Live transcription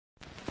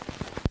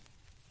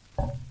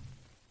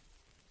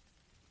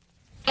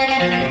Hey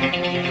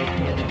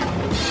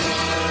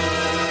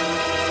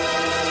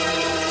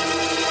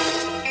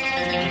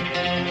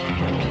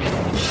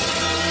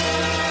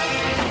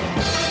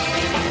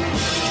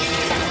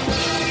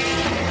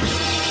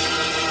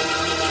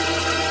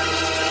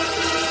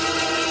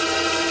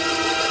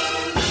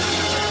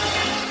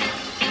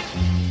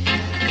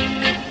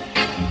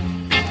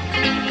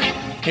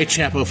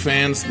Chapo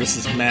fans, this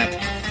is Matt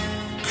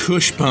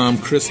Cushbomb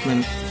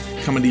Christman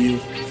coming to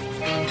you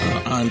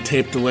on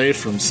tape delay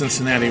from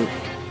Cincinnati,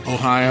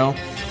 Ohio.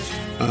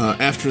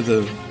 After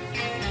the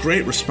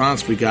great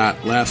response we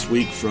got last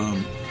week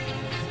from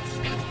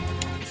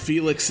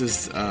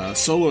Felix's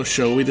solo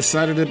show, we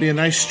decided it'd be a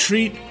nice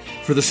treat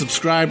for the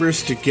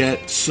subscribers to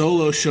get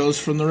solo shows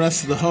from the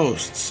rest of the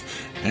hosts.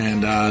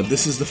 And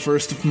this is the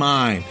first of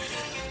mine.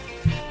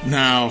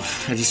 Now,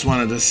 I just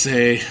wanted to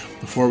say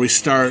before we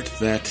start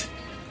that,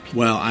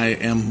 well, I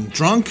am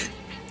drunk,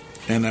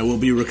 and I will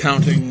be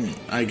recounting,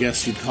 I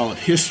guess you'd call it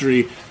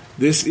history.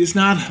 This is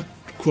not,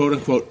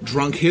 quote-unquote,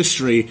 drunk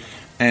history,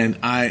 and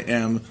I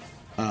am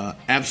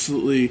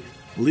absolutely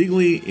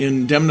legally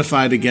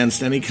indemnified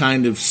against any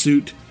kind of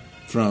suit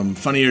from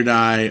Funny or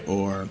Die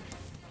or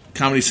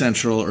Comedy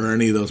Central or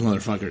any of those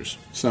motherfuckers.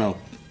 So,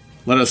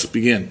 let us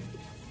begin.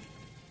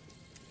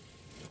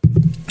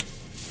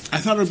 I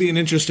thought it would be an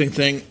interesting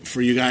thing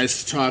for you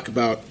guys to talk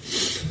about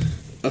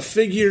a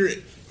figure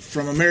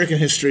from American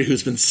history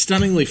who's been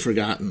stunningly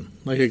forgotten,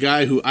 like a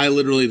guy who I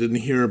literally didn't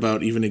hear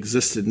about even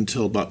existed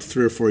until about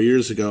 3 or 4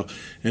 years ago,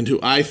 and who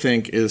I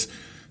think is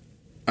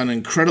an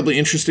incredibly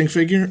interesting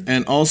figure,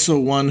 and also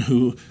one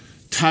who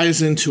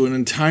ties into an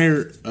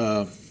entire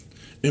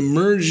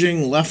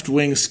emerging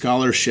left-wing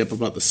scholarship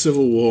about the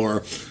Civil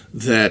War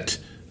that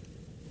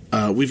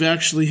we've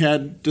actually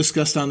had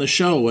discussed on the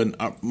show when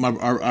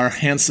our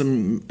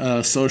handsome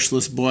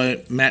socialist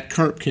boy Matt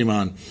Karp came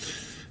on,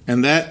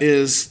 and that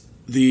is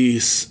the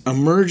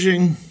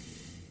emerging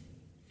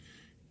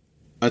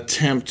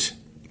attempt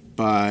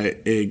by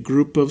a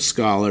group of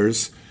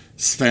scholars,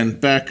 Sven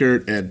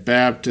Beckert, Ed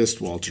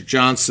Baptist, Walter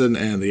Johnson,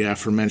 and the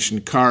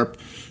aforementioned Karp,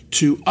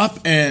 to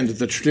upend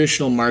the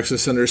traditional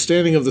Marxist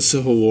understanding of the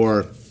Civil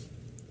War,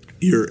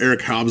 your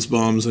Eric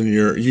Hobsbawms and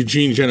your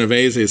Eugene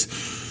Genoveses,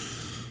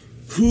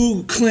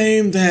 who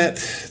claim that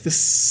the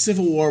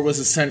Civil War was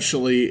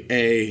essentially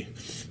a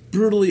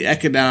brutally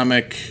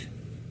economic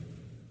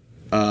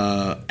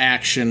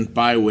action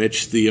by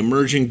which the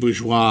emerging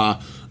bourgeois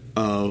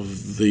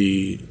of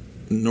the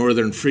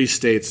northern free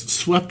states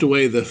swept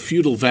away the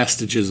feudal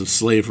vestiges of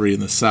slavery in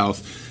the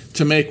South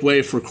to make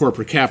way for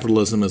corporate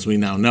capitalism as we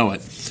now know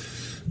it.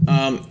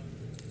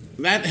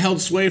 That held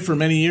sway for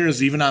many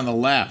years, even on the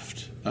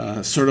left,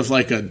 sort of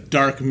like a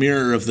dark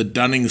mirror of the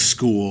Dunning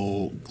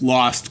School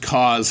lost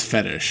cause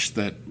fetish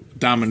that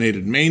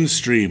dominated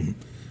mainstream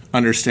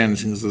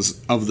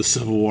understandings of the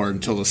Civil War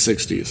until the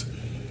 60s.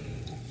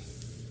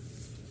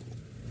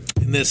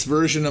 In this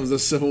version of the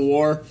Civil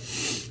War,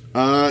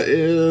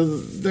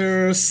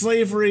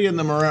 slavery and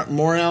the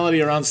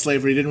morality around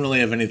slavery didn't really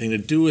have anything to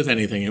do with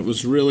anything. It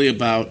was really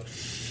about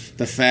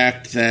the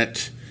fact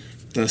that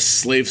the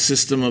slave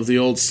system of the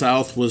Old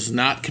South was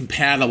not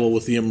compatible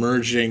with the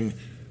emerging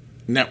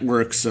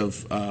networks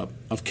of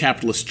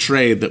capitalist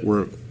trade that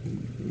were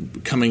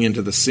coming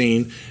into the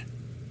scene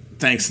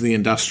thanks to the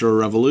Industrial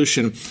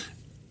Revolution.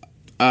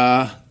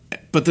 But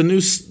the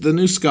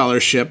new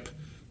scholarship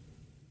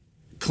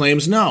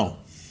claims no.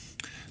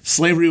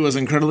 Slavery was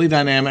incredibly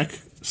dynamic.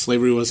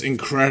 Slavery was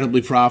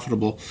incredibly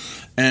profitable.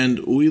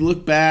 And we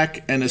look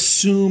back and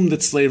assume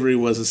that slavery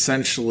was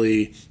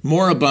essentially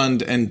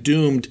moribund and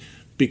doomed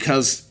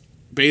because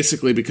the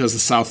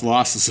South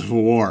lost the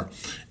Civil War.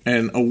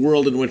 And a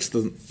world in which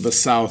the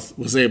South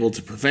was able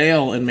to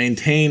prevail and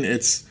maintain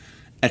its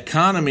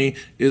economy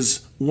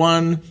is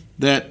one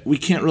that we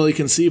can't really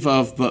conceive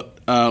of,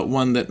 but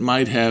one that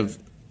might have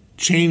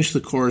changed the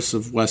course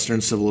of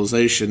Western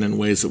civilization in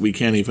ways that we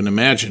can't even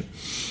imagine.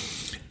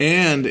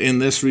 And in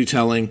this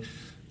retelling,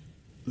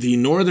 the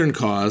Northern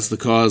cause, the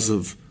cause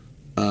of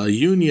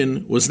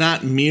union, was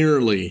not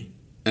merely,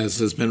 as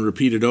has been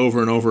repeated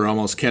over and over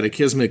almost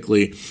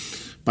catechismically,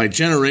 by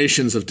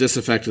generations of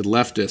disaffected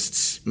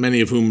leftists, many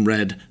of whom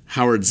read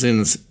Howard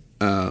Zinn's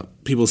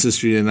People's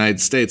History of the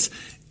United States,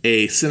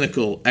 a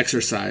cynical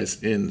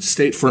exercise in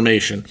state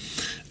formation.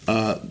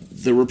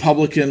 The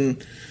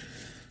Republican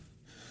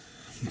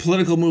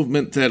political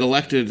movement that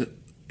elected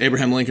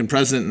Abraham Lincoln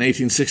president in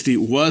 1860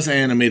 was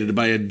animated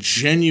by a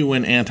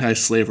genuine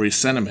anti-slavery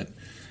sentiment,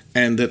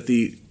 and that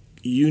the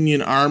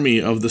Union Army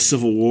of the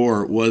Civil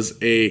War was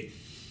a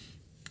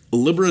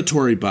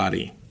liberatory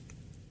body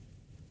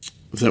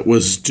that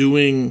was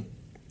doing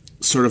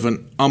sort of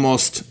an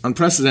almost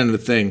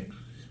unprecedented thing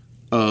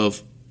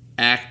of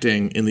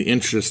acting in the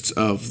interests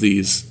of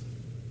these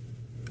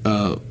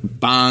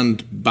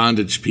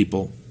bondage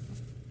people.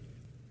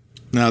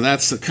 Now,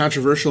 that's a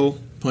controversial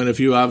point of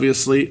view,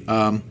 obviously,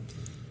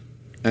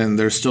 and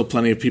there's still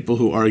plenty of people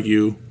who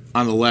argue,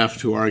 on the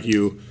left, who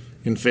argue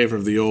in favor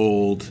of the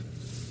old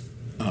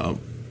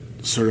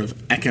sort of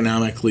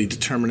economically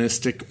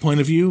deterministic point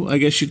of view, I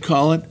guess you'd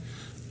call it.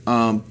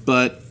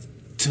 But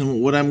to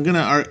what I'm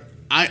gonna,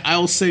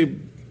 I'll say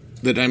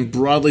that I'm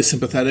broadly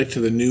sympathetic to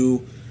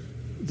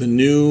the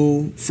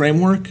new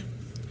framework.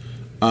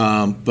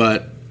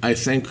 But I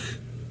think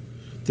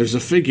there's a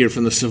figure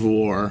from the Civil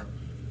War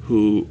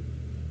who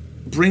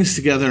brings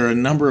together a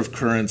number of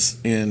currents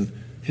in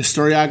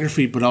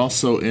historiography, but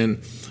also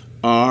in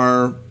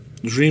our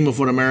dream of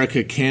what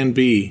America can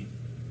be,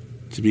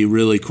 to be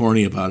really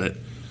corny about it,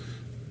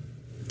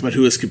 but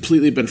who has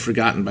completely been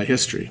forgotten by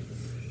history.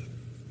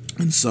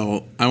 And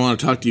so I want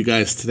to talk to you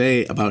guys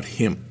today about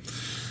him.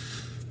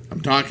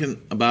 I'm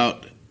talking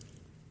about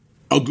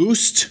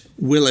August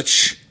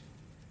Willich,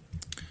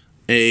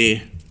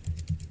 a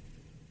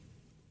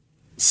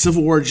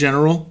Civil War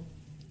general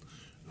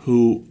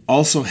who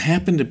also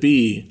happened to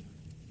be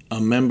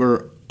a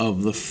member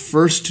of the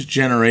first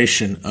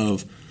generation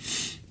of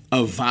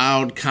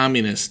avowed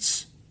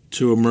communists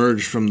to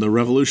emerge from the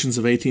revolutions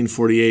of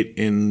 1848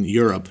 in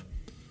Europe,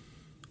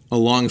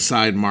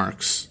 alongside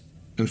Marx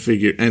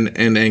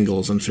and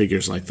Engels and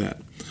figures like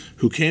that,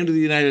 who came to the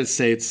United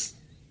States,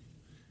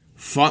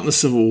 fought in the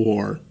Civil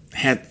War,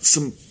 had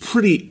some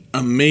pretty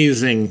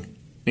amazing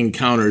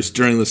encounters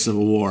during the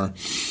Civil War,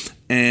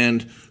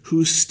 and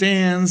who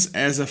stands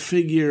as a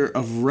figure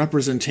of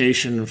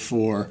representation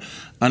for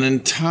an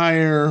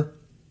entire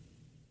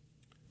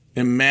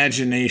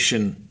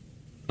imagination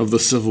of the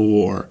Civil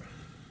War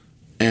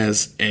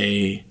as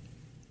a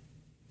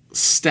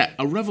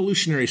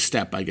revolutionary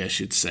step, I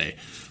guess you'd say,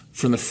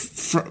 from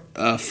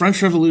the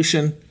French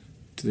Revolution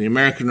to the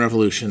American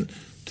Revolution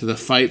to the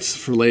fights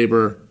for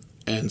labor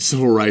and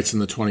civil rights in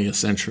the 20th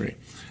century,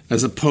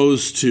 as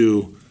opposed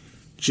to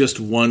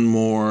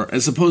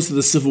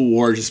the Civil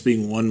War just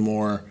being one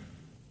more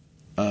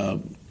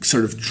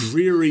sort of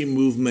dreary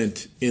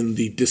movement in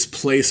the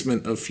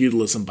displacement of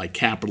feudalism by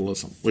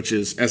capitalism, which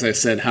is, as I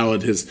said, how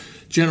it has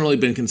generally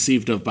been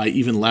conceived of by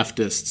even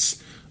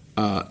leftists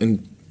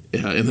in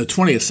the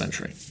 20th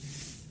century.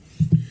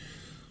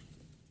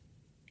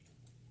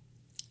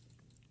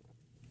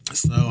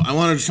 So I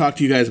wanted to talk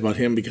to you guys about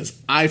him because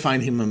I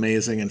find him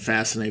amazing and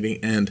fascinating,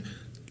 and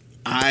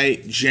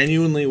I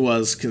genuinely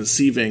was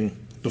conceiving,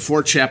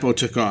 before Chapo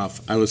took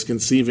off, I was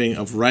conceiving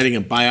of writing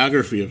a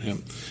biography of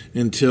him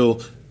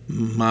until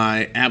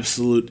my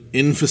absolute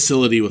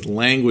infacility with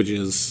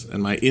languages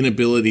and my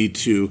inability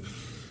to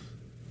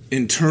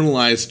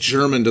internalize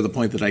German to the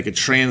point that I could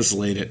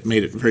translate it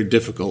made it very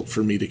difficult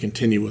for me to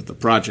continue with the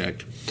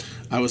project.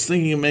 I was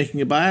thinking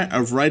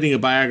of writing a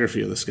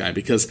biography of this guy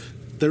because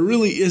there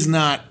really is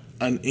not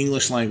an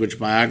English language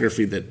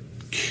biography that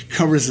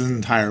covers his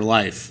entire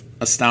life,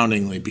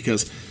 astoundingly,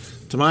 because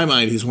to my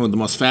mind, he's one of the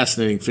most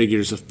fascinating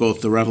figures of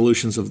both the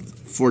revolutions of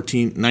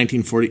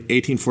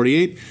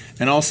 1848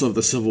 and also of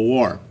the Civil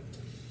War.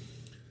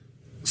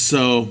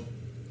 So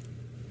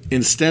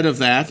instead of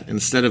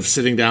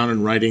sitting down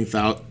and writing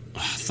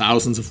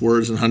thousands of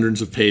words and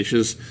hundreds of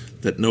pages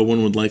that no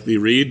one would likely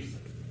read,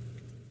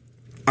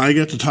 I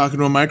get to talk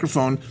into a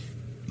microphone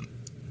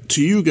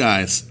to you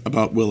guys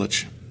about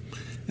Willich.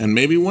 And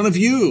maybe one of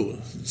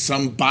you,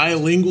 some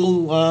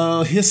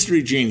bilingual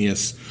history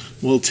genius,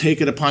 will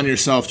take it upon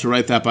yourself to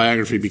write that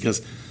biography,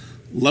 because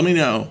let me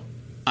know,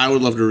 I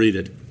would love to read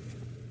it.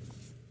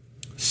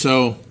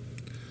 So,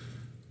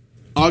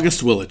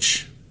 August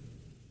Willich,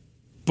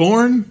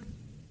 born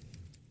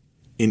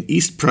in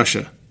East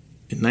Prussia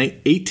in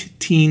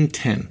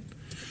 1810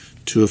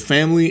 to a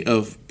family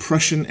of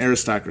Prussian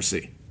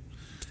aristocracy.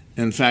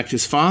 In fact,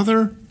 his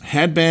father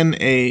had been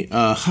a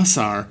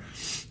hussar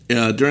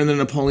during the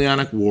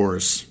Napoleonic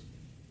Wars.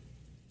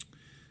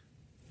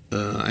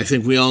 I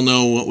think we all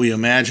know what we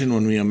imagine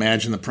when we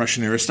imagine the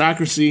Prussian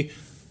aristocracy.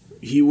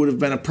 He would have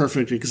been a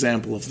perfect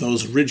example of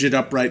those rigid,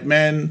 upright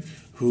men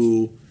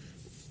who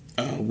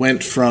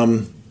went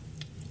from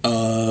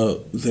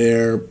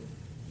their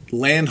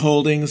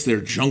landholdings,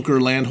 their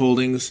junker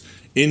landholdings,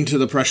 into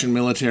the Prussian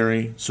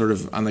military, sort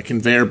of on the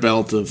conveyor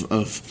belt of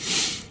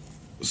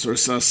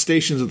sort of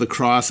stations of the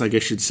cross, I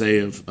guess you'd say,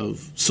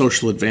 of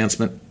social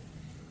advancement.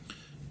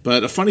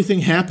 But a funny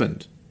thing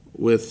happened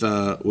with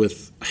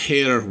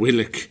Herr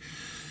Willich.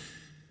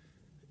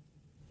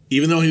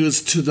 Even though he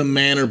was to the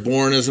manor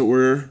born, as it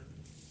were,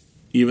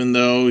 even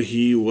though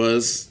he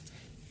was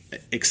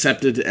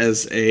accepted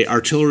as an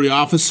artillery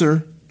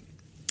officer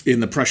in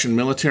the Prussian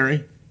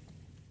military,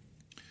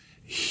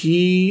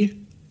 he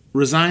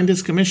resigned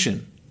his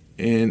commission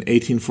in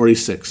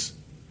 1846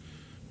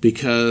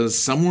 because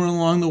somewhere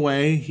along the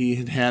way he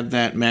had had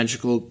that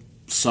magical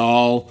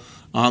Saul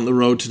on the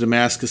road to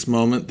Damascus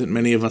moment that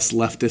many of us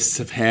leftists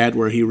have had,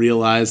 where he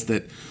realized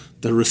that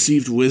the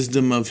received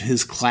wisdom of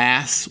his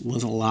class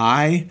was a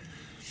lie,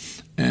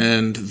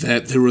 and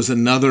that there was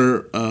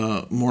another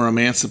more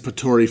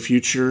emancipatory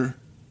future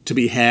to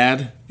be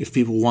had if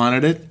people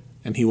wanted it,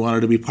 and he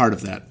wanted to be part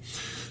of that.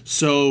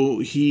 So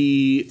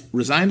he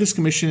resigned his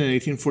commission in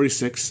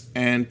 1846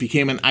 and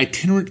became an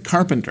itinerant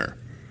carpenter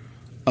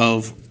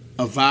of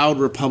avowed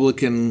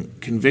Republican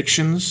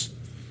convictions.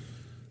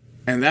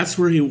 And that's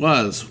where he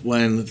was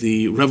when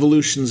the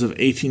revolutions of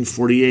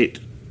 1848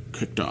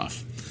 kicked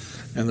off.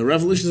 And the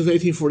revolutions of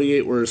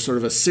 1848 were sort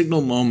of a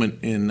signal moment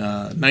in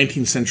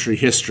 19th century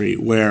history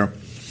where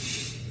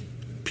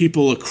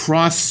people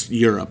across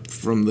Europe,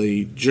 from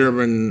the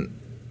German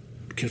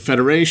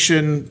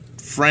Confederation,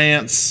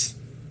 France,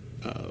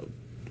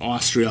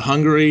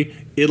 Austria-Hungary,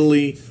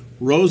 Italy,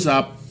 rose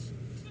up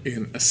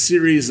in a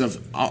series of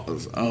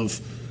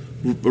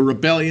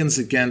rebellions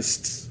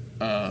against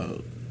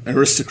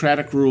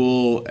aristocratic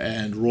rule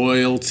and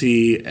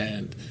royalty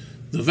and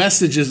the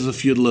vestiges of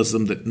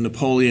feudalism that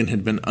Napoleon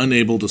had been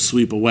unable to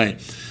sweep away.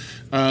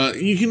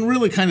 You can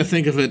really kind of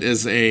think of it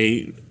as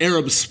a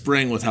Arab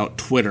Spring without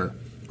Twitter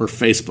or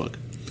Facebook.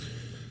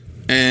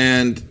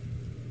 And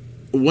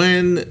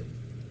when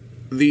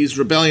these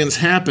rebellions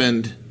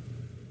happened,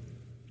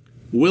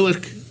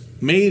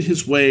 Willich made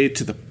his way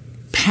to the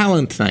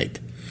Palatinate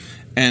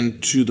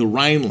and to the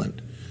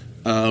Rhineland,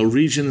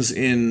 regions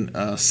in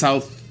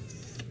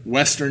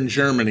southwestern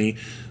Germany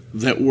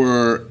that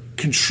were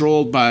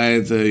controlled by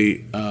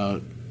the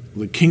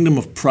Kingdom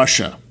of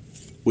Prussia,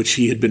 which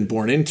he had been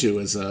born into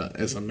as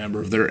a member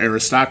of their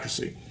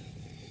aristocracy.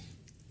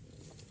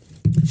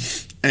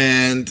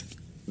 And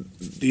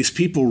these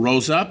people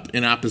rose up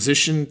in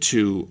opposition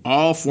to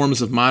all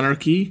forms of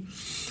monarchy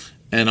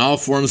and all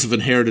forms of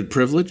inherited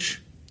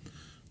privilege.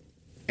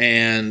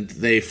 And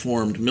they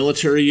formed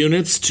military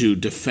units to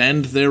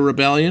defend their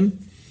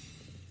rebellion.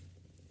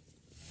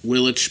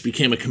 Willich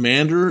became a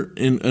commander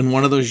in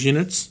one of those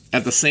units.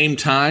 At the same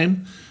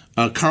time,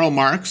 Karl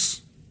Marx,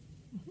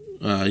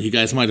 you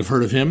guys might have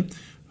heard of him,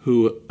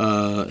 who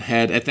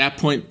had at that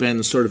point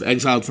been sort of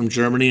exiled from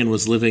Germany and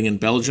was living in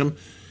Belgium,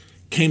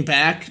 came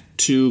back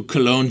to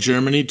Cologne,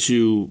 Germany,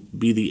 to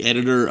be the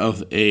editor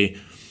of a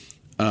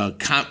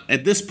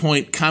at this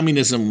point,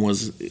 communism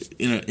was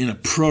in a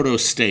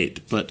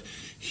proto-state, but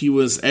he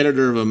was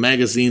editor of a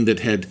magazine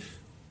that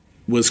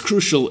was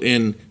crucial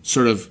in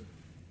sort of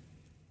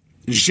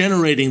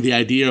generating the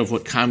idea of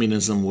what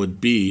communism would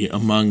be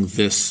among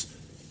this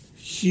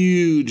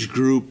huge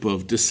group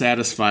of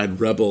dissatisfied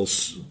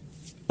rebels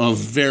of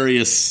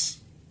various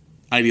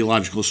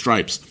ideological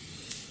stripes.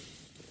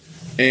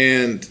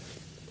 And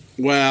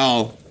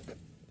while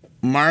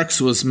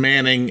Marx was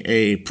manning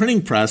a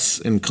printing press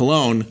in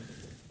Cologne,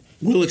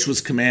 Willich was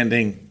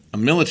commanding a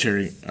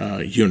military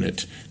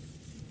unit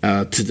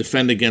to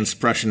defend against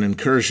Prussian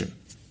incursion.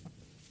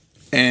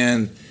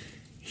 And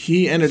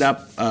he ended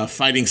up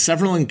fighting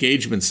several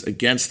engagements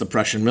against the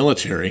Prussian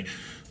military.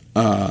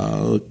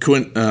 By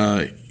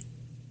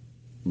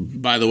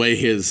the way,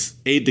 his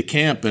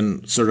aide-de-camp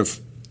and sort of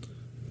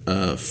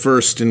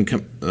first in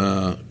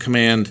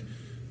command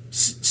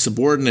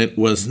subordinate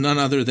was none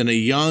other than a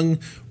young,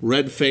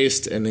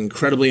 red-faced, and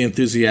incredibly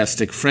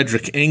enthusiastic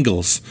Frederick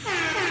Engels,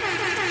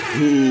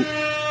 who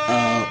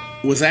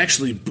was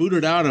actually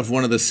booted out of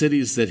one of the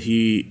cities that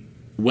he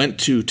went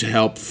to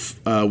help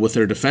with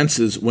their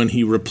defenses when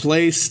he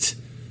replaced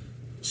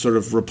sort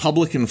of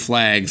Republican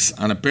flags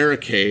on a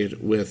barricade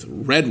with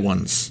red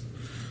ones.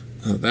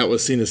 That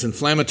was seen as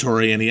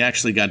inflammatory, and he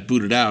actually got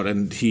booted out,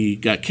 and he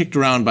got kicked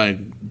around by a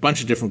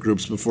bunch of different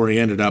groups before he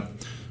ended up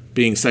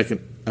being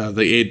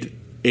the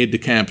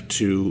aide-de-camp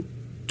to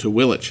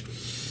Willich.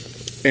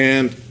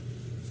 And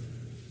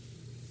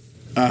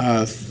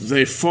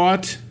they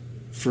fought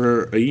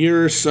for a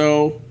year or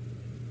so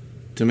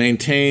to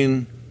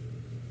maintain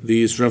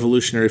these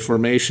revolutionary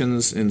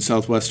formations in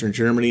southwestern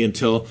Germany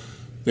until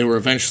they were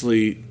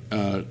eventually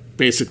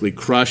basically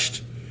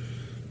crushed.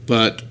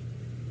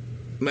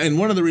 And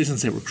one of the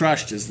reasons they were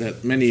crushed is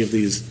that many of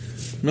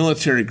these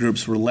military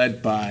groups were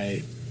led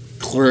by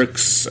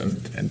clerks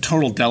and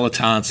total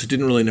dilettantes who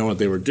didn't really know what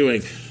they were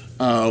doing.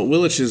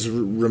 Willich is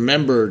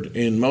remembered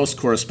in most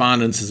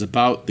correspondences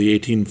about the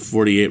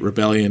 1848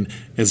 rebellion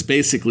as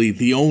basically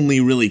the only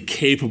really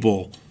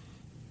capable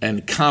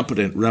and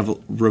competent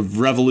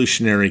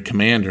revolutionary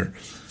commander.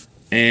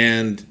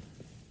 And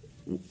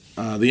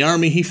the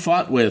army he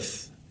fought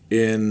with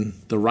in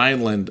the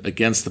Rhineland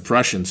against the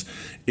Prussians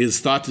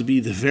is thought to be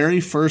the very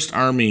first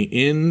army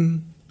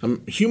in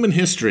human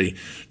history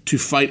to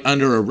fight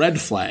under a red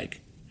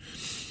flag,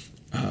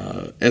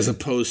 as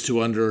opposed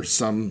to under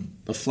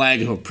a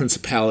flag of a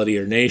principality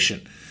or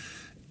nation.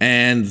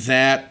 And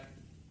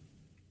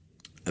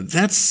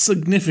that's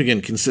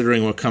significant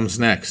considering what comes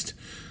next.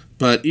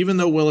 But even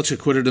though Willich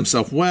acquitted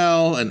himself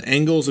well, and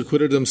Engels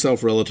acquitted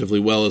himself relatively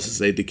well as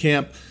his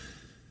aide-de-camp,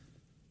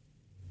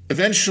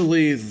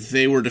 eventually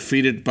they were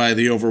defeated by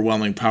the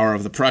overwhelming power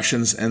of the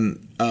Prussians,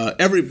 and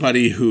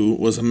everybody who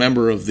was a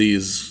member of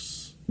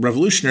these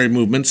revolutionary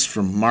movements,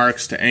 from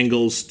Marx to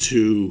Engels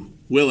to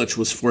Willich,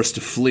 was forced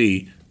to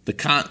flee the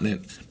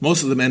continent.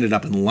 Most of them ended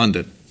up in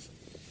London.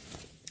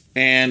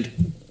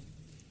 And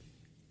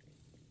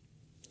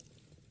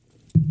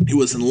it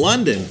was in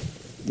London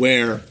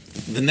where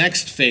the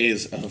next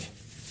phase of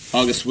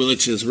August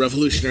Willich's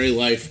revolutionary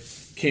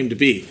life came to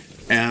be.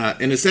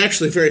 And it's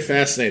actually very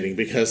fascinating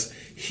because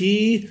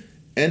he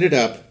ended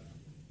up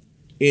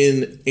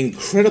in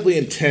incredibly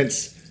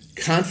intense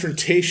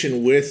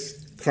confrontation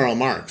with Karl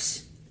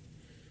Marx.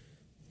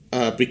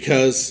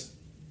 Because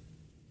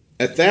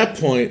at that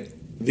point,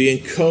 the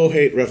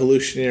inchoate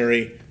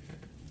revolutionary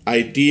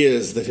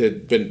ideas that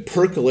had been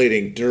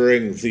percolating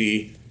during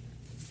the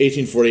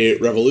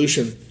 1848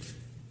 revolution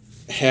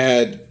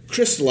had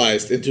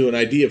crystallized into an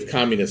idea of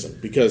communism.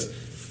 Because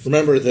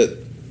remember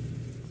that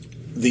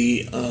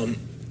the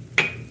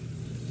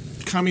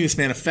Communist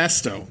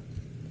Manifesto,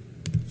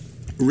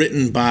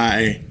 written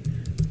by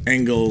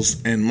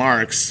Engels and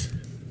Marx,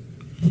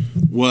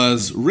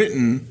 was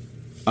written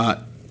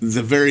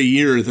the very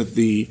year that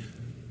the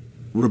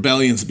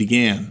rebellions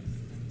began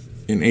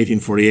in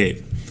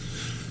 1848.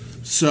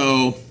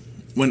 So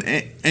when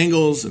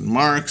Engels and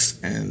Marx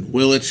and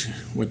Willich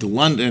went to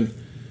London,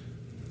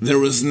 there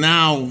was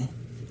now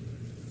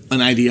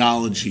an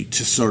ideology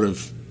to sort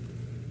of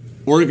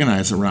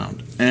organize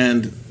around.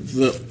 And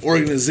the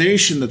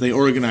organization that they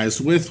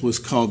organized with was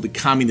called the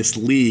Communist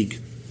League.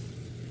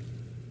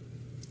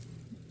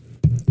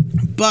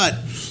 But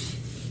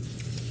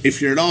if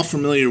you're at all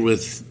familiar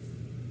with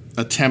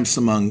attempts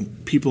among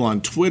people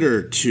on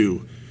Twitter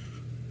to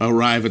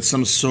arrive at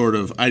some sort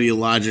of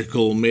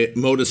ideological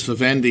modus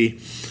vivendi,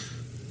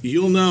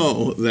 you'll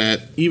know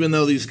that even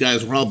though these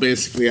guys were all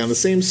basically on the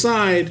same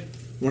side,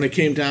 when it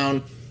came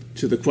down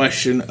to the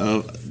question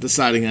of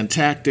deciding on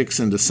tactics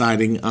and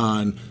deciding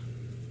on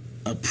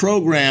a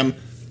program,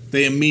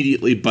 they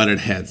immediately butted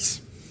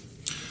heads.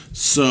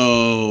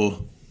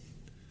 So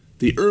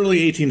the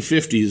early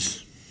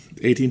 1850s,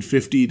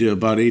 1850 to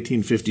about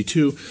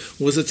 1852,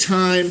 was a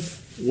time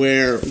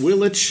where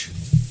Willich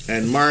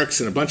and Marx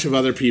and a bunch of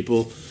other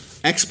people,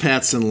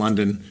 expats in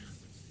London,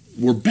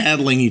 were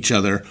battling each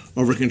other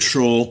over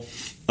control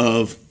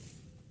of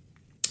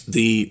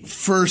the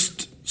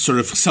first sort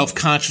of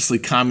self-consciously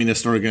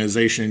communist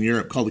organization in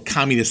Europe called the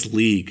Communist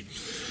League.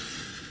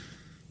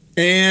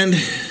 And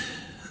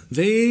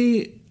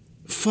they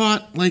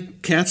fought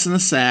like cats in a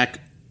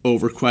sack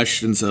over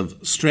questions of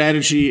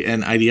strategy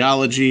and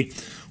ideology.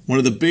 One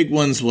of the big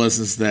ones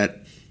was that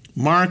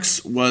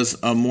Marx was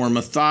a more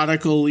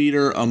methodical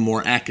leader, a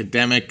more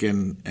academic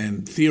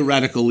and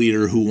theoretical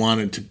leader who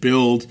wanted to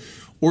build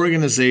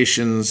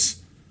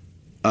organizations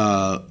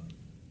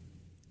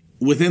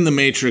within the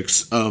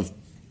matrix of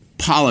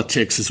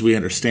politics as we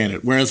understand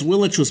it, whereas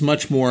Willich was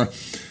much more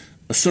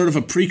a sort of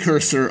a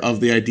precursor of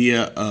the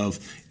idea of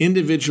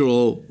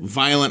individual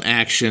violent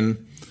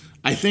action.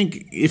 I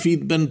think if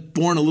he'd been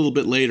born a little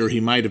bit later,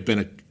 he might have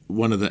been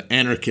one of the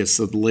anarchists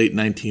of the late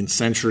 19th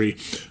century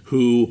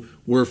who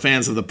were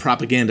fans of the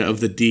propaganda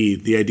of the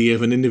deed, the idea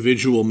of an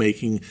individual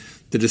making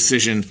the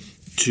decision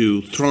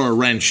to throw a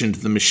wrench into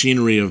the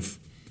machinery of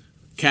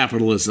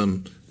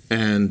capitalism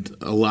and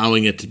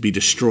allowing it to be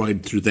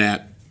destroyed through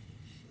that.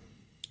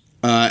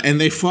 And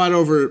they fought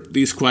over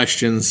these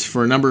questions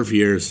for a number of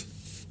years.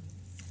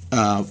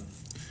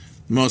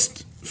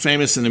 Most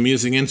famous and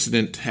amusing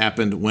incident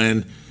happened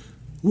when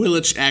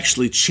Willich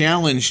actually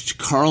challenged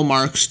Karl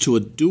Marx to a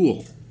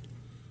duel.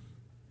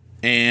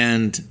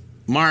 And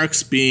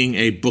Marx, being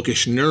a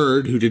bookish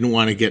nerd who didn't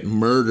want to get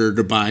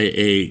murdered by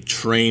a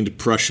trained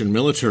Prussian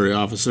military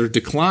officer,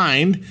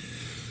 declined.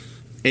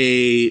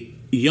 A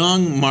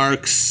young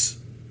Marx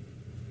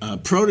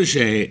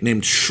protege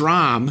named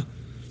Schramm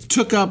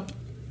took up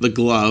the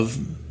glove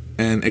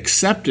and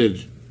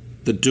accepted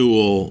the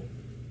duel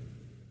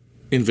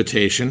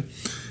invitation,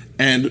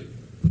 and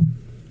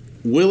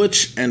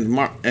Willich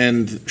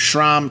and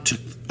Schramm took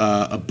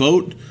a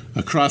boat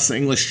across the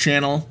English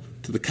Channel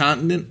to the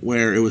continent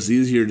where it was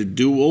easier to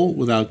duel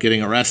without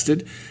getting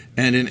arrested,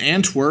 and in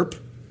Antwerp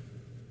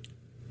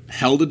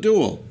held a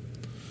duel.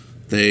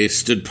 They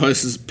stood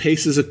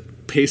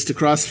paced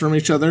across from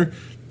each other,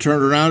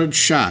 turned around and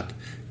shot,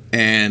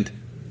 and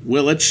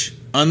Willich,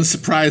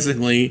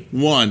 unsurprisingly,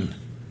 won.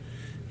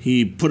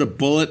 He put a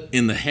bullet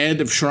in the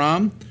head of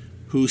Schramm,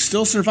 who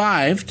still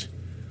survived,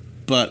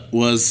 but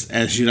was,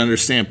 as you'd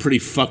understand, pretty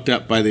fucked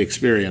up by the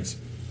experience.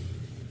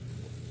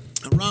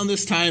 Around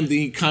this time,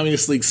 the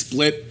Communist League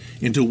split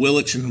into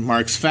Willich and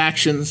Marx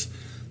factions.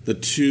 The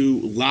two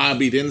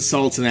lobbied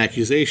insults and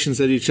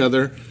accusations at each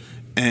other,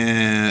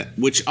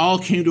 which all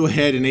came to a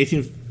head in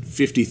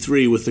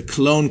 1853 with the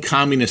Cologne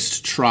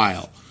Communist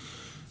trial.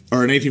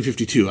 Or in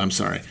 1852, I'm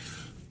sorry.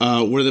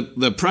 Where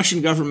the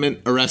Prussian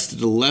government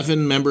arrested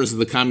 11 members of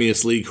the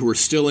Communist League who were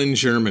still in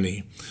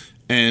Germany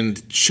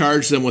and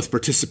charged them with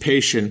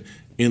participation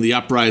in the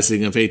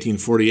uprising of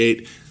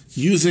 1848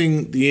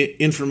 using the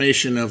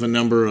information of a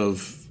number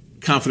of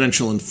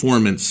confidential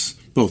informants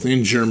both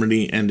in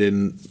Germany and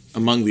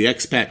among the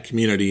expat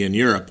community in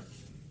Europe.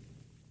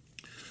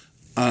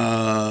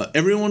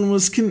 Everyone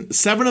was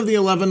 7 of the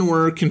 11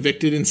 were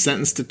convicted and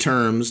sentenced to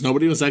terms.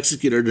 Nobody was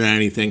executed or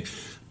anything,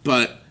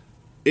 but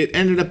it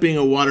ended up being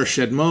a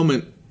watershed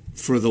moment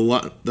for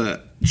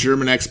the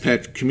German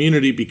expat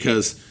community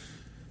because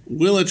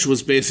Willich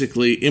was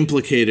basically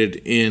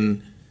implicated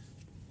in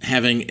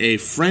having a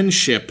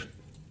friendship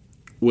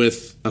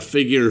with a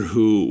figure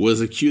who was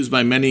accused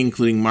by many,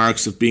 including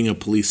Marx, of being a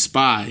police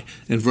spy,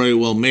 and very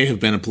well may have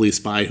been a police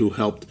spy who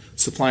helped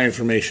supply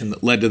information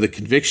that led to the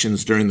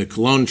convictions during the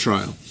Cologne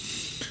trial.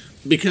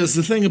 Because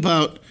the thing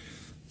about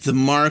the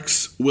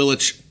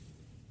Marx-Willich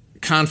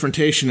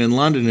confrontation in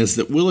London is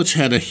that Willich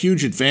had a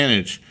huge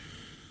advantage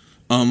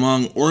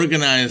among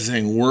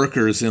organizing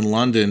workers in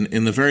London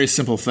in the very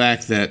simple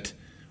fact that,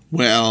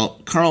 well,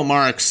 Karl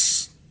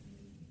Marx,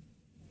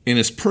 in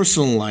his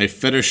personal life,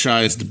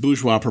 fetishized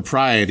bourgeois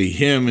propriety.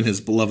 Him and his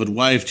beloved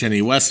wife,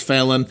 Jenny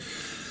Westphalen,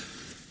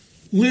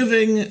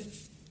 living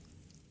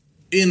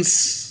in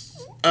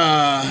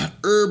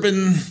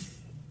urban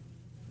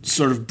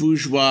sort of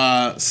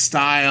bourgeois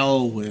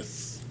style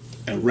with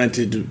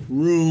rented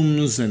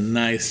rooms and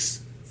nice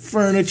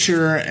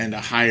furniture and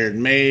a hired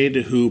maid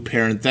who,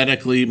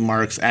 parenthetically,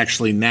 Marx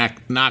actually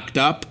knocked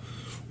up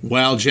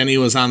while Jenny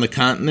was on the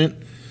continent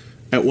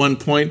at one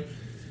point,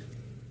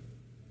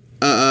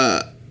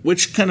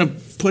 which kind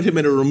of put him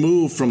at a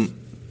remove from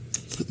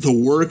the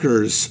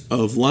workers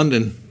of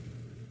London.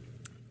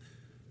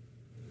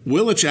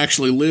 Willich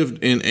actually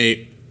lived in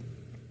a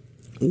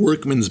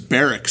workman's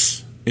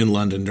barracks in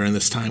London during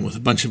this time with a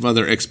bunch of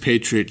other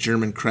expatriate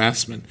German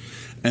craftsmen,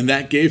 and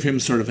that gave him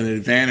sort of an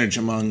advantage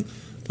among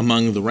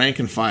the rank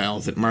and file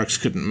that Marx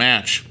couldn't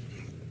match.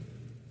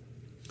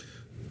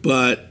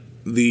 But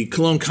the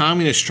Cologne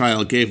Communist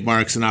trial gave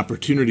Marx an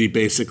opportunity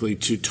basically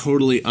to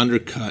totally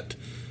undercut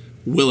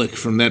Willich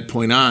from that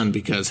point on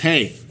because,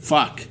 hey,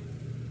 fuck,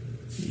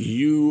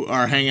 you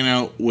are hanging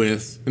out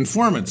with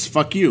informants,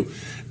 fuck you.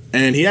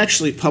 And he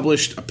actually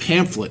published a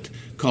pamphlet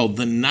called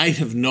The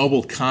Night of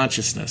Noble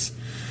Consciousness,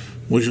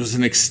 which was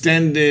an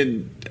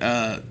extended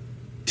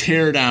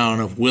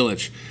teardown of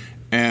Willich.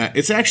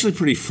 It's actually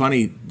pretty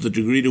funny the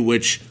degree to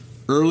which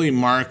early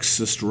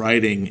Marxist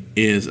writing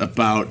is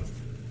about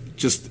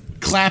just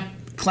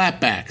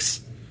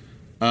clapbacks.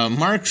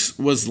 Marx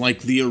was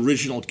like the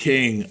original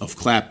king of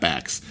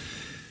clapbacks.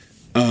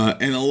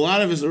 And a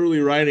lot of his early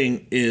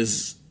writing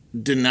is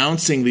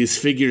denouncing these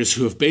figures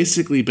who have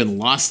basically been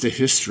lost to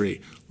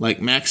history,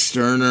 like Max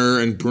Stirner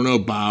and Bruno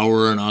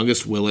Bauer and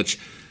August Willich.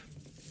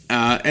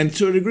 And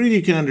to a degree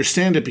you can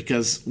understand it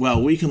because,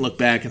 well, we can look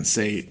back and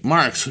say,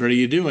 Marx, what are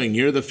you doing?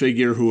 You're the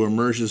figure who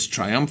emerges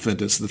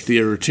triumphant as the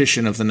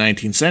theoretician of the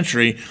 19th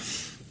century.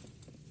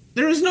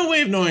 There is no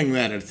way of knowing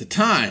that at the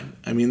time.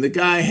 I mean, the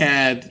guy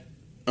had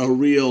a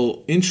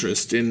real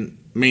interest in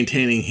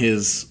maintaining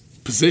his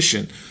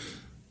position.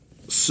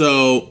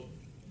 So,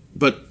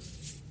 but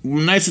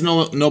Knights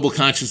of Noble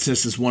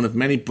Consciousness is one of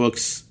many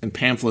books and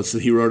pamphlets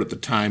that he wrote at the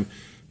time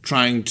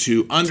trying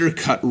to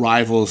undercut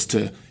rivals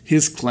to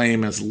his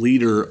claim as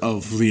leader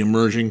of the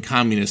emerging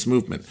communist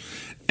movement.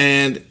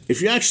 And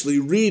if you actually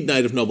read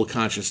Night of Noble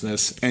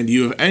Consciousness and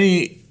you have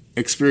any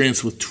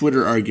experience with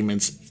Twitter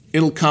arguments,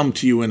 it'll come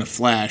to you in a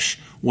flash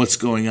what's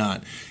going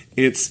on.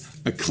 It's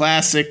a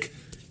classic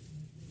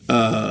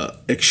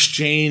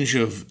exchange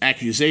of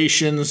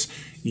accusations.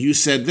 You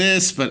said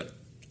this, but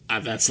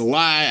that's a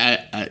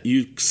lie.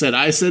 You said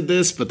I said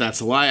this, but that's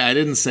a lie. I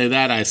didn't say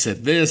that. I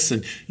said this,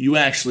 and you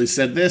actually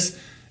said this.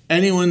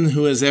 Anyone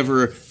who has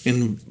ever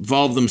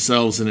involved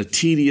themselves in a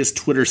tedious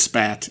Twitter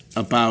spat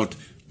about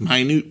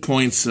minute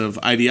points of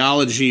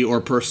ideology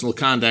or personal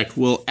conduct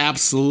will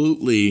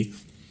absolutely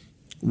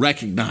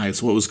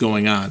recognize what was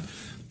going on.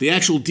 The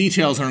actual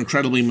details are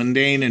incredibly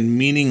mundane and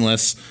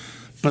meaningless,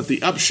 but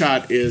the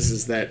upshot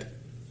is that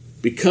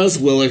because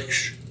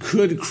Willich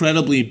could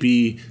credibly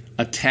be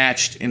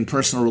attached in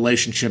personal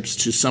relationships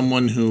to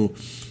someone who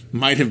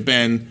might have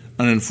been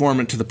an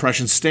informant to the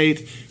Prussian state,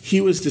 he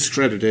was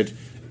discredited,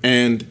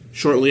 and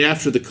shortly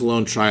after the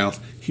Cologne trial,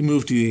 he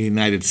moved to the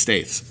United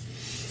States.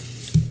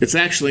 It's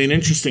actually an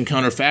interesting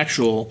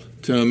counterfactual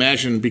to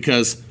imagine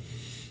because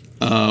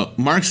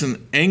Marx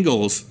and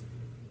Engels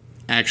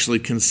actually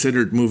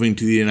considered moving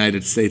to the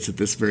United States at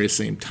this very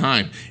same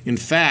time. In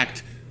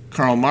fact,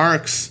 Karl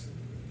Marx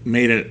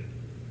made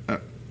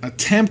an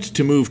attempt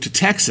to move to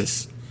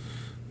Texas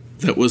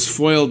that was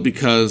foiled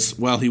because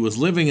while he was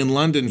living in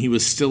London, he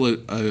was still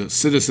a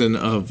citizen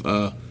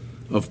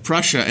of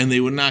Prussia, and they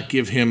would not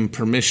give him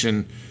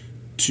permission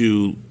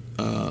to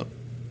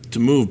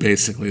move,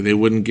 basically. They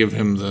wouldn't give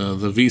him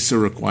the visa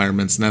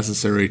requirements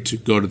necessary to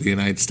go to the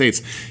United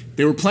States.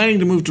 They were planning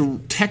to move to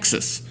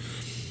Texas,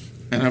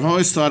 and I've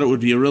always thought it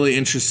would be a really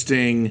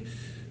interesting,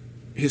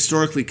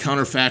 historically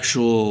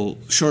counterfactual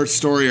short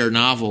story or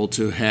novel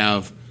to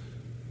have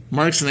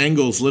Marx and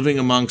Engels living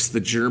amongst the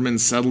German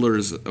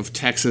settlers of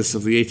Texas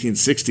of the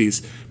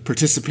 1860s,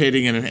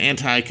 participating in an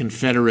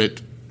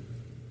anti-Confederate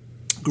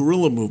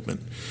guerrilla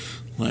movement.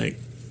 Like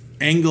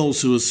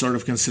Engels, who was sort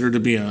of considered to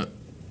be a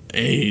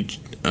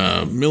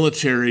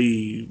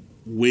military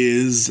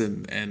whiz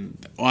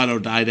and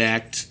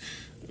autodidact,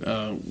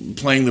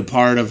 playing the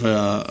part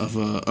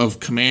of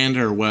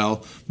commander.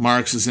 Well,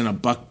 Marx is in a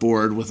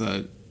buckboard with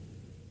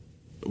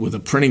a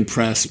printing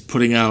press,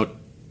 putting out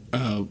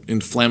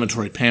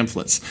inflammatory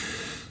pamphlets.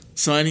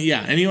 So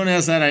anyone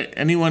has that,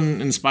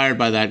 anyone inspired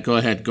by that, go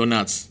ahead, go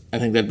nuts. I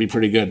think that'd be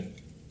pretty good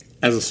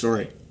as a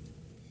story.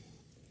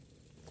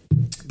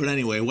 But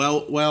anyway,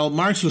 while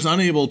Marx was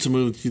unable to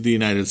move to the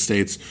United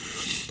States,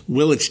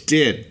 Willich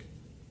did.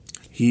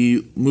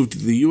 He moved to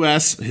the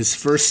U.S. His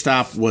first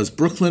stop was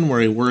Brooklyn, where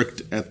he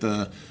worked at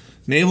the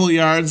naval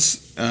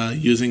yards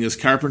using his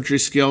carpentry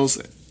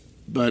skills.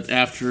 but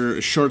after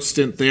a short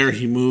stint there,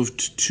 he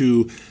moved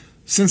to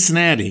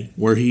Cincinnati,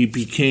 where he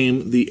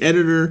became the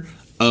editor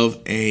of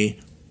a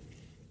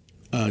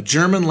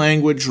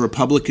German-language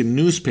Republican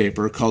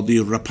newspaper called the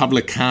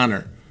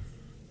Republikaner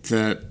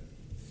that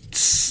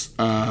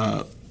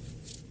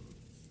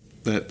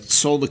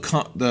sold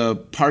the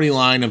party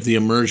line of the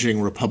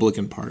emerging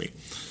Republican Party.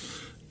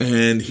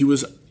 And he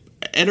was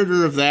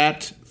editor of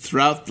that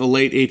throughout the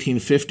late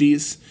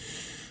 1850s.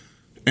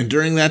 And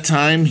during that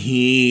time,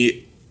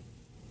 he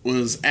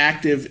was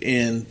active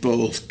in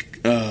both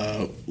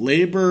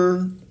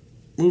labor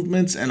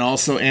movements and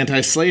also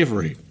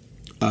anti-slavery.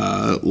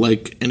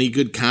 Like any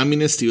good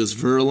communist, he was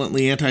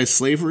virulently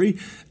anti-slavery.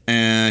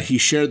 He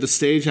shared the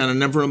stage on a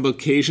number of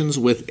occasions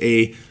with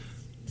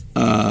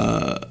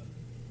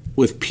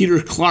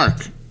Peter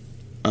Clark,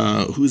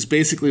 who's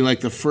basically like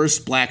the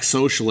first black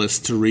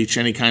socialist to reach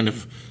any kind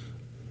of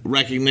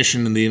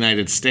recognition in the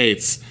United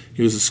States.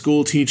 He was a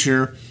school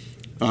teacher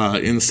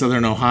in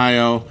southern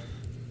Ohio.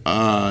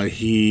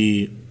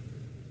 He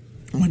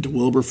went to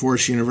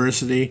Wilberforce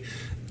University,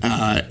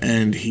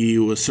 and he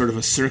was sort of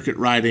a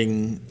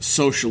circuit-riding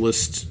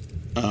socialist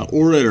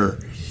orator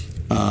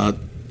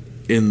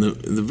in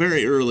the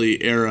very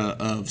early era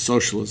of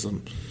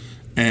socialism.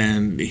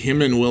 And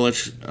him and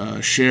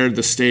Willich shared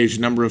the stage a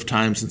number of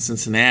times in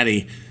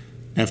Cincinnati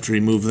after he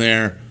moved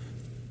there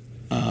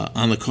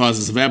on the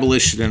causes of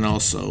abolition and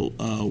also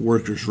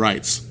workers'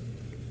 rights.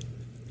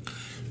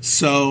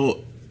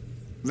 So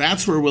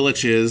that's where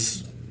Willich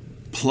is,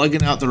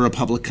 plugging out the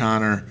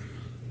Republikaner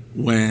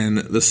when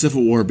the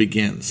Civil War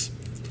begins.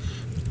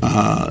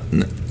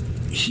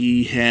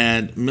 He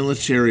had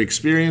military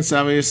experience,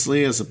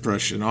 obviously, as a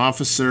Prussian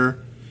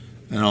officer,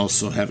 and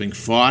also having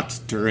fought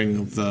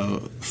during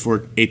the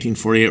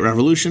 1848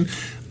 Revolution.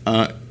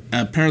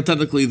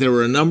 Parenthetically, there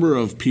were a number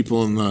of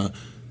people from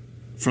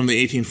the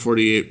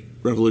 1848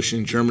 Revolution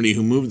in Germany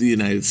who moved to the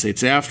United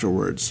States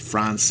afterwards.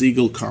 Franz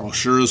Siegel, Karl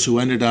Schurz, who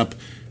ended up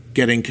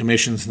getting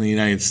commissions in the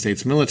United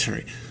States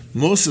military.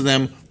 Most of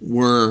them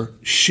were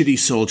shitty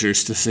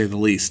soldiers, to say the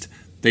least.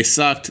 They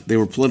sucked. They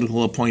were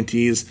political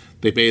appointees.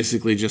 They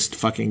basically just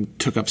fucking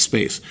took up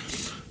space.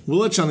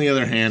 Willich, on the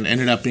other hand,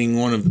 ended up being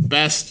one of the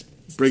best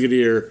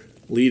brigadier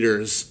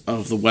leaders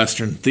of the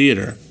Western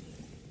theater.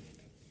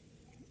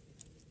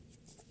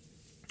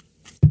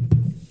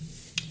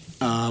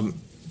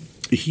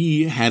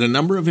 He had a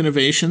number of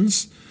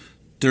innovations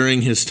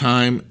during his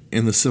time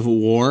in the Civil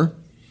War.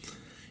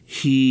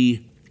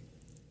 He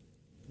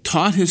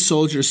taught his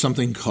soldiers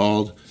something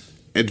called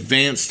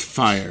advanced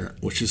fire,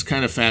 which is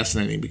kind of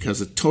fascinating because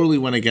it totally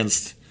went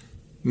against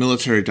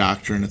military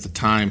doctrine at the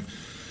time.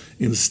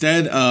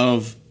 Instead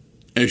of,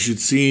 as you'd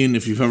seen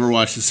if you've ever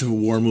watched a Civil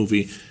War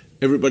movie,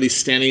 everybody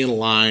standing in a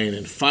line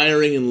and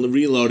firing and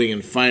reloading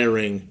and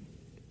firing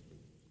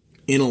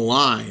in a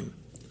line,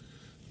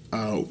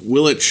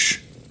 Willich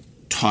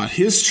taught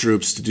his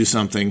troops to do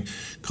something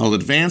called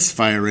advanced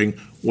firing,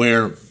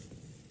 where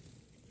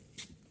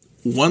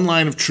one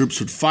line of troops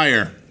would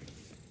fire,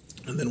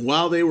 and then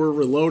while they were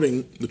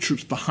reloading, the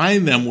troops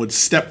behind them would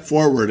step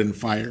forward and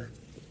fire.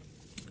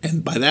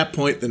 And by that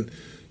point, then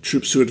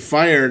troops who had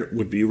fired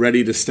would be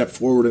ready to step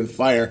forward and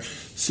fire,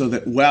 so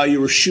that while you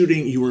were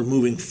shooting, you were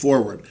moving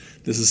forward.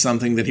 This is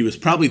something that he was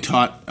probably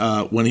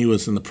taught when he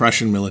was in the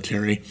Prussian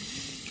military,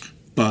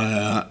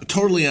 but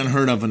totally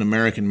unheard of in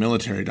American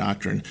military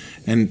doctrine.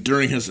 And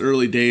during his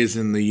early days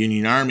in the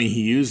Union Army,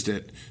 he used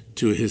it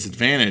to his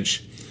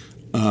advantage.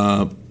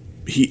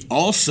 He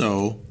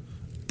also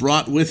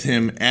brought with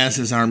him, as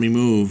his army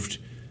moved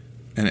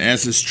and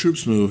as his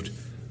troops moved,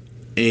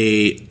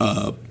 a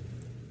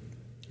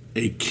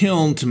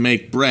kiln to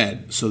make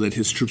bread so that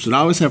his troops would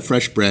always have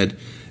fresh bread.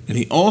 And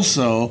he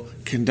also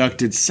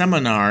conducted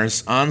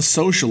seminars on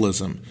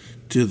socialism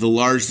to the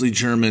largely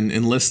German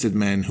enlisted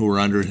men who were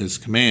under his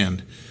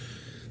command.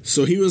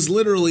 So he was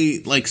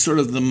literally like sort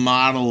of the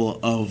model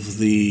of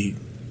the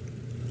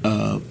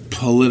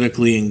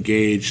politically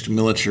engaged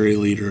military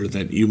leader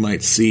that you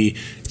might see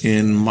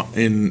in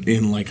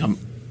like a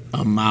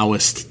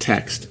Maoist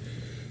text.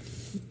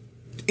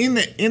 In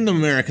the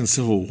American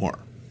Civil War.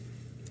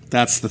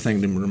 That's the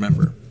thing to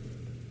remember.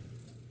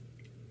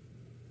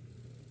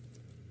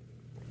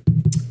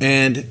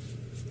 And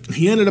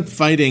he ended up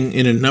fighting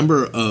in a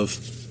number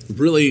of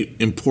really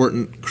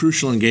important,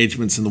 crucial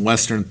engagements in the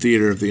Western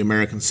theater of the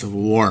American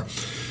Civil War.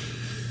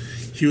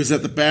 He was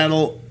at the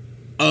Battle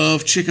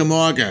of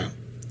Chickamauga,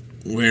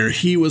 where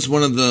he was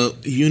one of the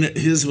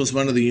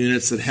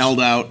units that held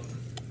out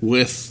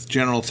with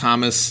General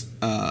Thomas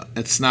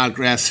at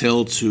Snodgrass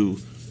Hill to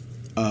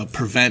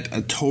prevent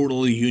a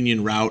total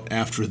Union rout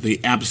after the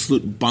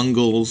absolute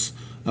bungles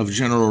of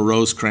General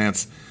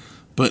Rosecrans.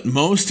 But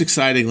most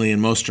excitingly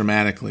and most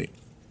dramatically,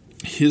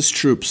 his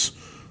troops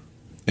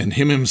and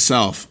him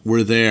himself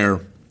were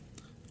there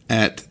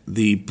at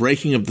the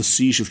breaking of the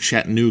siege of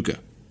Chattanooga.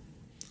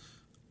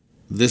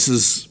 This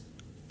is,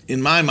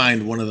 in my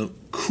mind, one of the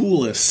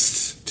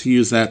coolest, to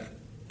use that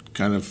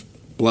kind of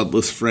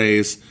bloodless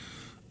phrase,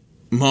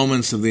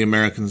 moments of the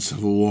American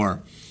Civil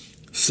War.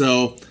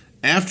 So,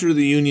 after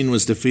the Union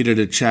was defeated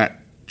at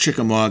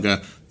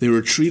Chickamauga, they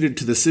retreated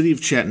to the city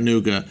of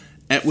Chattanooga,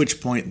 at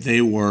which point they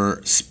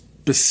were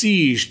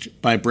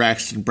besieged by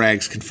Braxton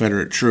Bragg's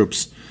Confederate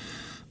troops.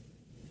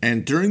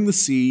 And during the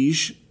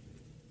siege,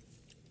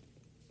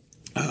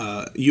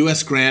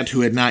 U.S. Grant,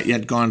 who had not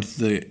yet gone to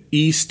the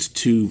east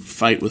to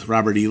fight with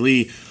Robert E.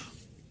 Lee,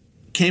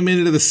 came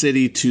into the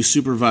city to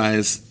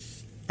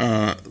supervise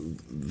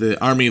the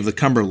Army of the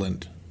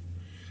Cumberland.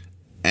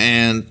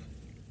 And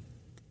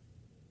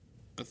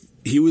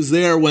he was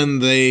there when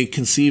they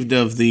conceived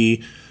of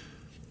the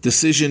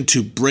decision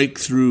to break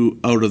through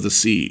out of the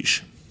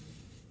siege.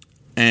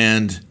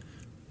 And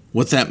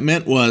what that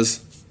meant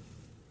was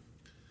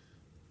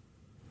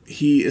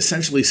he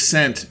essentially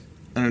sent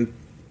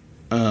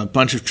a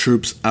bunch of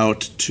troops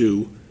out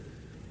to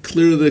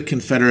clear the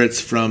Confederates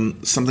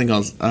from something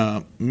called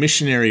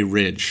Missionary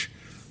Ridge,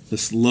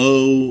 this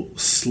low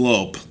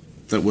slope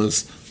that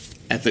was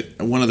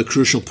at one of the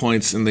crucial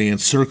points in the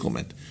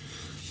encirclement.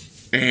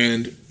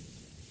 And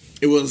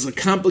it was a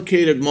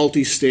complicated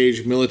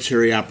multi-stage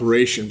military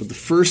operation, but the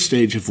first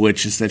stage of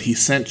which is that he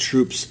sent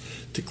troops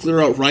to clear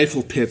out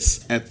rifle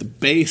pits at the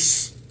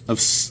base of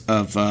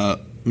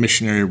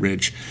Missionary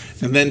Ridge,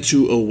 and then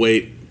to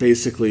await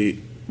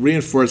basically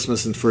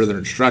reinforcements and further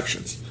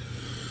instructions.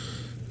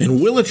 And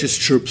Willich's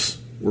troops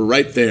were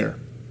right there.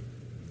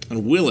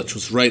 And Willich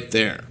was right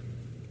there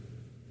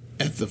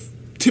at the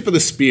tip of the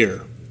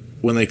spear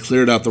when they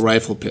cleared out the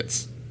rifle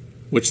pits,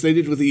 which they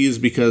did with ease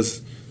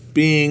because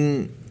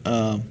being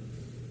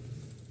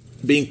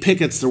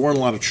pickets, there weren't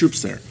a lot of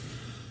troops there.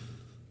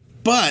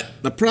 But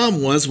the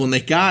problem was when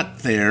they got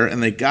there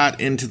and they got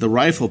into the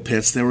rifle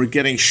pits, they were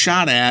getting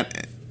shot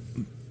at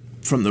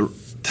from the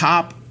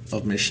top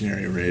of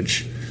Missionary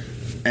Ridge.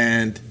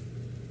 And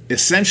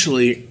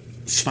essentially,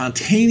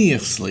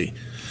 spontaneously,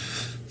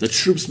 the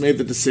troops made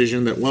the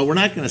decision that, well, we're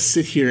not going to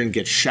sit here and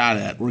get shot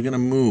at. We're going to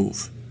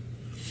move.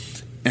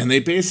 And they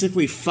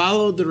basically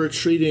followed the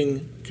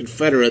retreating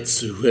Confederates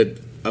who had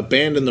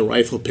abandoned the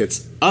rifle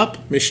pits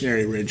up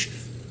Missionary Ridge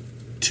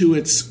to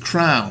its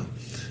crown.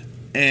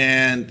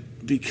 And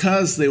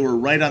because they were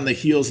right on the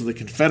heels of the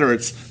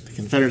Confederates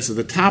at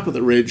the top of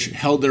the ridge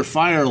held their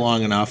fire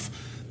long enough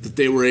that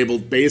they were able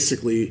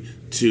basically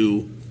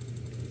to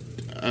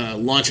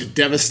launch a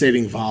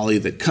devastating volley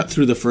that cut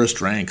through the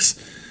first ranks,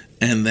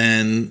 and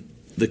then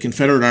the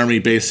Confederate Army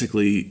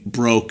basically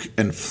broke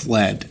and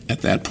fled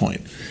at that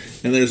point.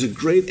 And there's a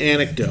great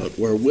anecdote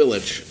where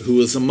Willich, who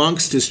was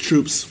amongst his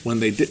troops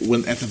when at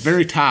the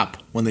very top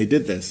when they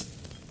did this,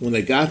 when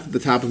they got to the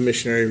top of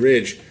Missionary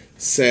Ridge,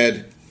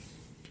 said,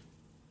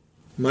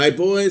 my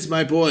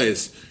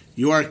boys,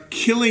 you are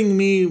killing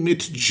me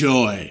with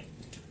joy."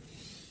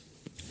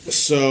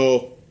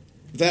 So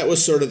that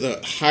was sort of the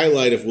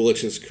highlight of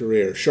Willich's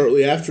career.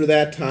 Shortly after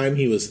that time,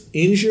 he was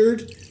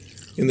injured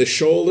in the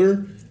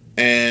shoulder,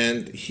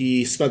 and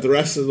he spent the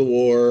rest of the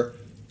war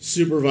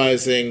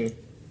supervising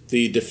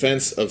the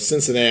defense of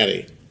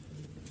Cincinnati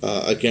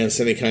against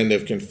any kind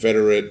of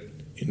Confederate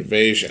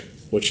invasion,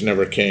 which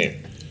never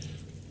came.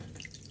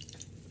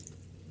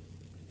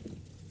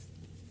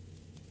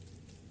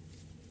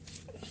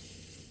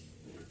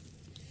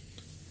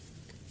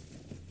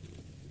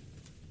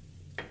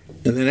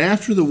 And then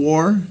after the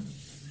war,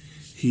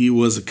 he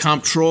was a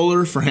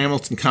comptroller for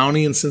Hamilton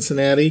County in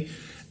Cincinnati,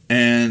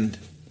 and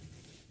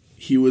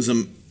he was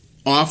an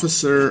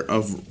officer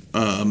of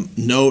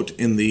note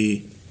in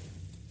the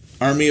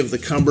Army of the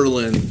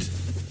Cumberland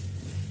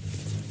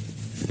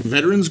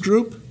Veterans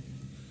Group.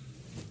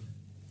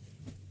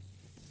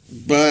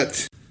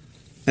 But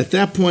at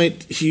that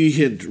point, he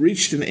had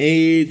reached an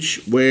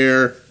age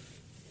where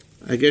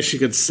I guess you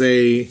could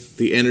say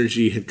the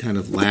energy had kind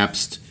of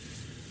lapsed.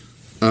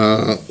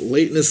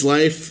 Late in his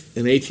life,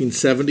 in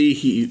 1870,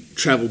 he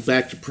traveled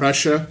back to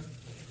Prussia,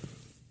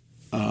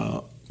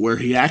 where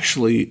he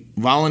actually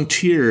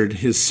volunteered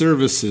his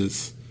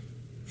services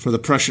for the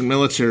Prussian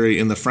military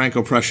in the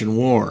Franco-Prussian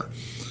War.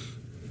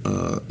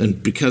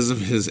 And because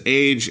of his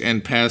age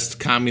and past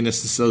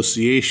communist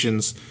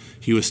associations,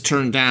 he was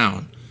turned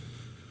down.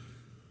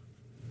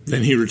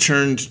 Then he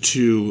returned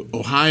to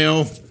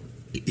Ohio.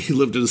 He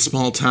lived in a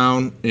small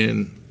town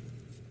in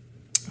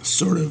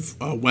sort of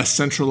west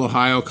central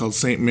Ohio called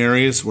St.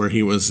 Mary's, where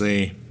he was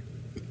a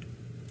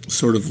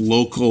sort of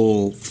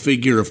local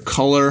figure of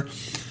color.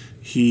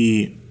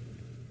 He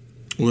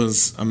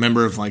was a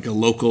member of like a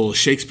local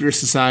Shakespeare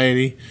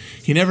society.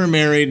 He never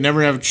married,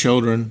 never had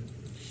children.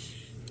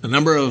 A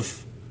number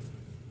of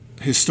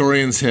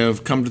historians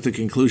have come to the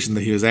conclusion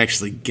that he was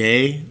actually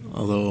gay,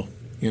 although,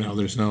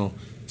 there's no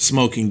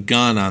smoking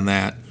gun on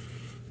that.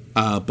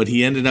 But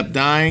he ended up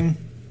dying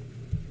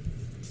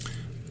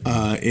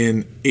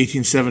in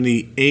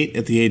 1878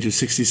 at the age of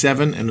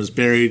 67 and was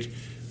buried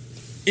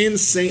in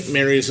St.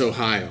 Mary's,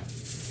 Ohio.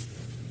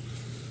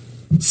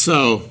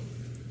 So,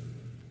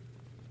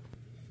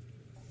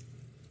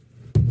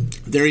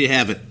 there you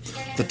have it.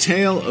 The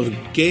tale of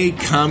a gay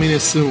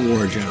communist and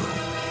war general.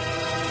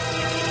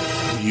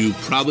 You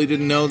probably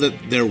didn't know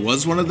that there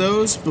was one of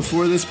those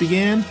before this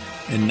began,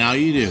 and now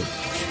you do.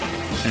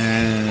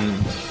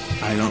 And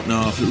I don't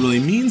know if it really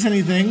means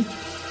anything,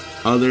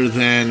 other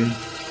than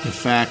the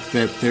fact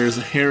that there's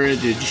a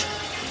heritage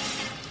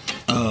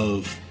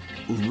of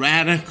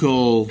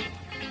radical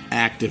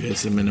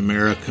activism in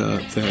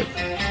America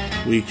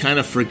that we kind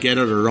of forget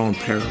at our own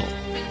peril,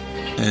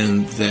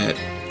 and that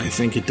I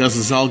think it does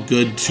us all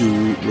good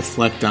to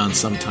reflect on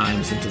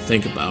sometimes and to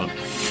think about.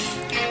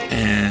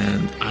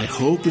 And I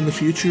hope in the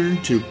future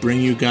to bring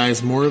you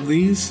guys more of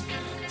these,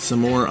 some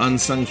more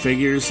unsung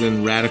figures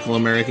in radical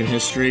American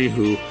history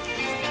who,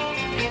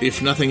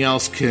 if nothing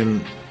else,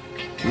 can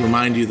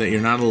remind you that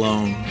you're not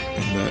alone,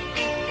 and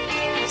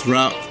that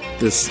throughout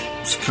this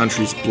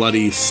country's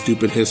bloody,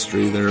 stupid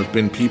history, there have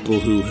been people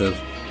who have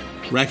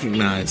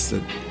recognized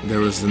that there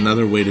was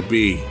another way to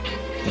be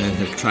and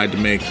have tried to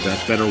make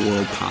that better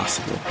world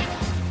possible.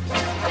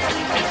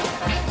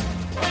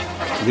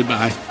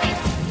 Goodbye.